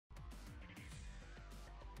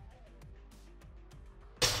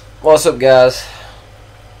What's up, guys?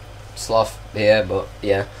 Sloth here, but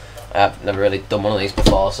yeah, I've never really done one of these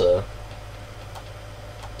before, so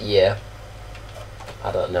yeah,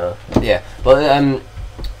 I don't know. Yeah, but I'm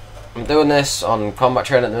doing this on combat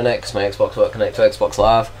training at the minute because my Xbox won't connect to Xbox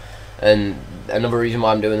Live, and another reason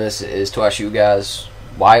why I'm doing this is to ask you guys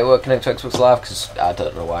why it won't connect to Xbox Live, because I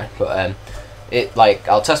don't know why, but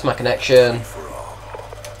I'll test my connection.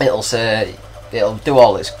 It'll do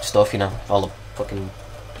all this stuff, you know, all the fucking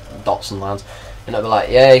dots and lines, and it'll be like,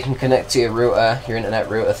 yeah, you can connect to your router, your internet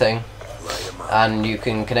router thing, and you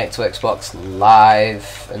can connect to Xbox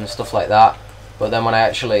Live and stuff like that. But then when I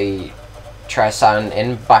actually try signing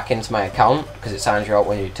in back into my account, because it signs you out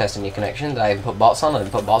when you're testing your connection, I even put bots on. I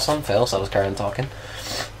didn't put bots on, fail, so I was carrying talking.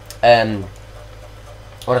 When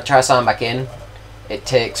I try to sign back in, it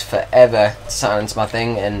takes forever to sign into my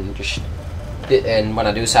thing, and when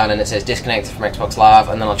I do sign in, it says disconnected from Xbox Live,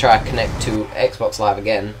 and then I'll try to connect to Xbox Live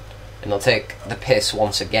again, and it'll take the piss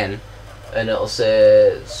once again, and it'll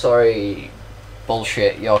say, sorry,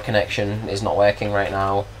 bullshit, your connection is not working right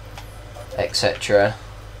now, etc.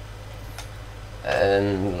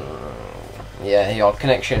 And yeah, your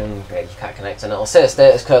connection, you can't connect, and it'll say a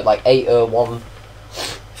status code like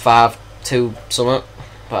 80152 something,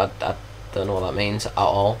 but I don't know what that means at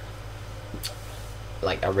all.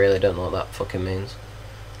 Like, I really don't know what that fucking means.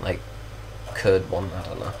 Like, code 1, I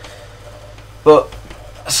don't know. But,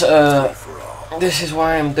 so, this is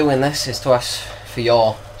why I'm doing this, is to ask for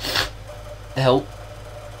your help,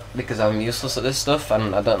 because I'm useless at this stuff,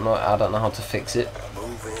 and I don't know how to fix it.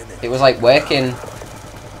 It was like working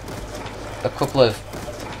a couple of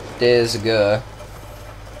days ago,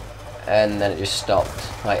 and then it just stopped.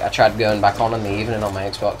 Like, I tried going back on in the evening on my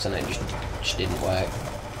Xbox, and it just didn't work.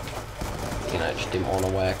 You know, it just didn't want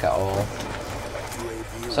to work at all.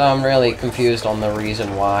 So I'm really confused on the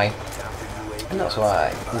reason why, and that's why.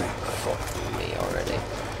 Fuck me already.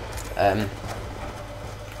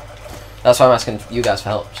 That's why I'm asking you guys for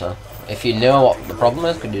help. So if you know what the problem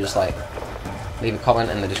is, could you just like leave a comment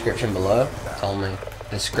in the description below? Tell me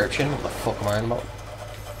the description. What the fuck am I on about?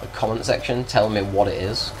 The comment section. Tell me what it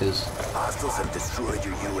is, because I'm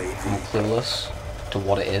clueless to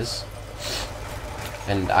what it is.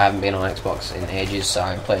 And I haven't been on Xbox in ages, so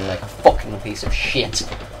I'm playing like a fucking piece of shit.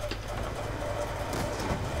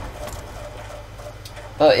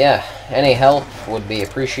 But yeah, any help would be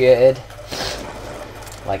appreciated.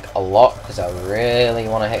 Like, a lot, because I really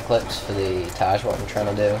want to hit clips for the Taj, what I'm trying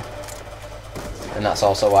to do. And that's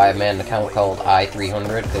also why I made an account called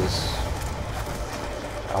i300, because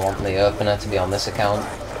I want the opener to be on this account.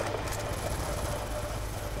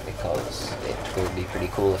 Because it would be pretty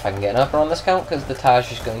cool if I can get an opener on this account, because the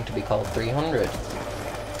Taj is going to be called 300.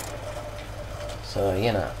 So,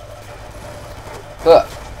 you know. But,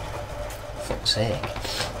 fuck's sake.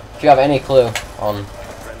 If you have any clue on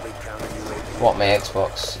what my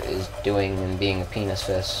Xbox is doing and being a penis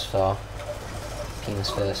face for, penis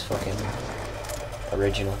face fucking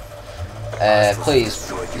original, please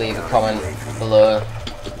leave a comment below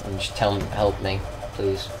and just help me,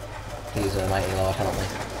 please. Please, mighty Lord, help me.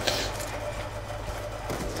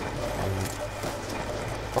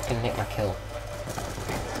 Fucking nick my kill.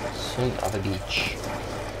 Son of a beach.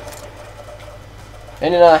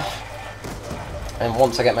 Anyway, and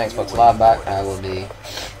once I get my Xbox Live back, I will be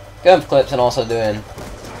going for clips and also doing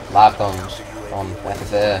live comms on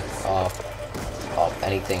FFA or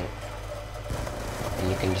anything. And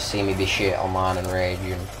you can just see me be shit online and rage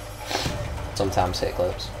and sometimes hit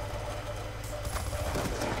clips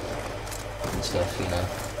and stuff, you know.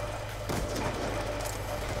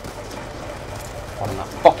 What am I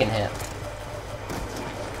fucking hit?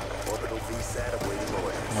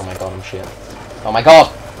 Oh my god, I'm shit. Oh my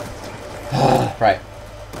god! Right. I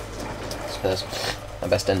suppose I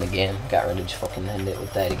best end the game. Got ready to just fucking end it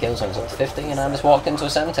with 30 kills when I was up to 50, and I just walked into a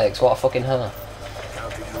Semtex. What a fucking hoe.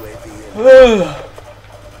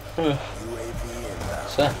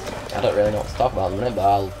 So, I don't really know what to talk about in a minute,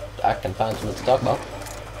 but I can find something to talk about.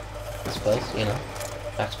 I suppose, you know.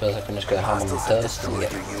 I suppose I can just go ham on the toast and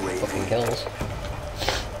get fucking kills.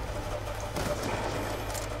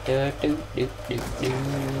 They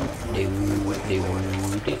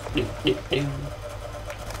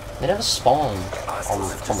never spawn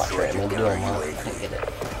on combat training, they do on mine. I don't get it.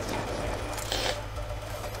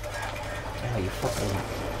 Oh, you fucking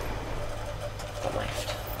got knifed.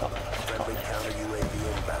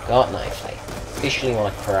 Got knifed. I officially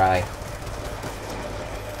want to cry.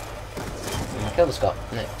 My kill just got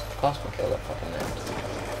nicked. Of course my kill got fucking nicked.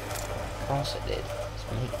 Of course it did. It's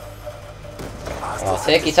me. Oh,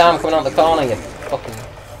 take your time coming out the corner, you fucking...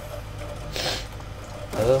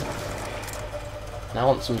 Oh. And I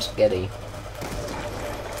want some spaghetti.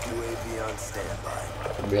 UAV on standby. I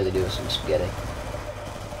could really do with some spaghetti.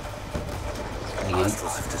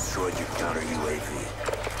 Hostiles have destroyed your counter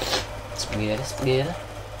UAV. Spaghetti, spaghetti.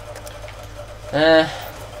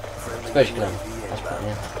 Suppose you can have. That's pretty,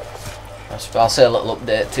 yeah. I'll say a little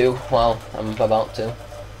update too while I'm about to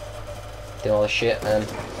do all this shit.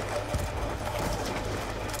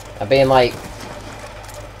 I've been like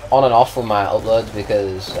on and off with my uploads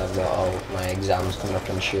because I've got all my exams coming up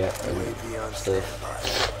and shit and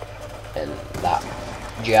stuff and that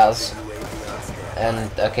jazz.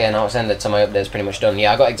 And okay, now it's ended, so my update's pretty much done.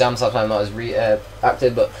 Yeah, I got exams last time, not as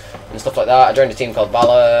active, but and stuff like that. I joined a team called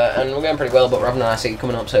Valor, and we're going pretty well. But we're having an IC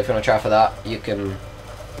coming up, so if you want to try for that, you can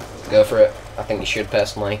go for it. I think you should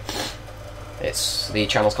personally. The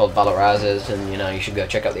channel's called Valor Rises, and you know you should go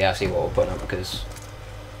check out the IC what we're putting up because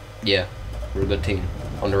yeah, we're a good team.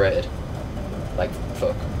 Underrated. Like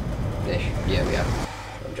fuck. Ish. Yeah, we are.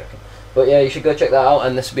 I'm joking. But yeah, you should go check that out,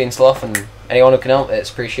 and this has been Sloth, and anyone who can help,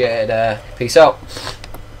 it's appreciated. Peace out.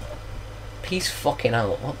 Peace fucking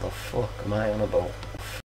out. What the fuck am I on about?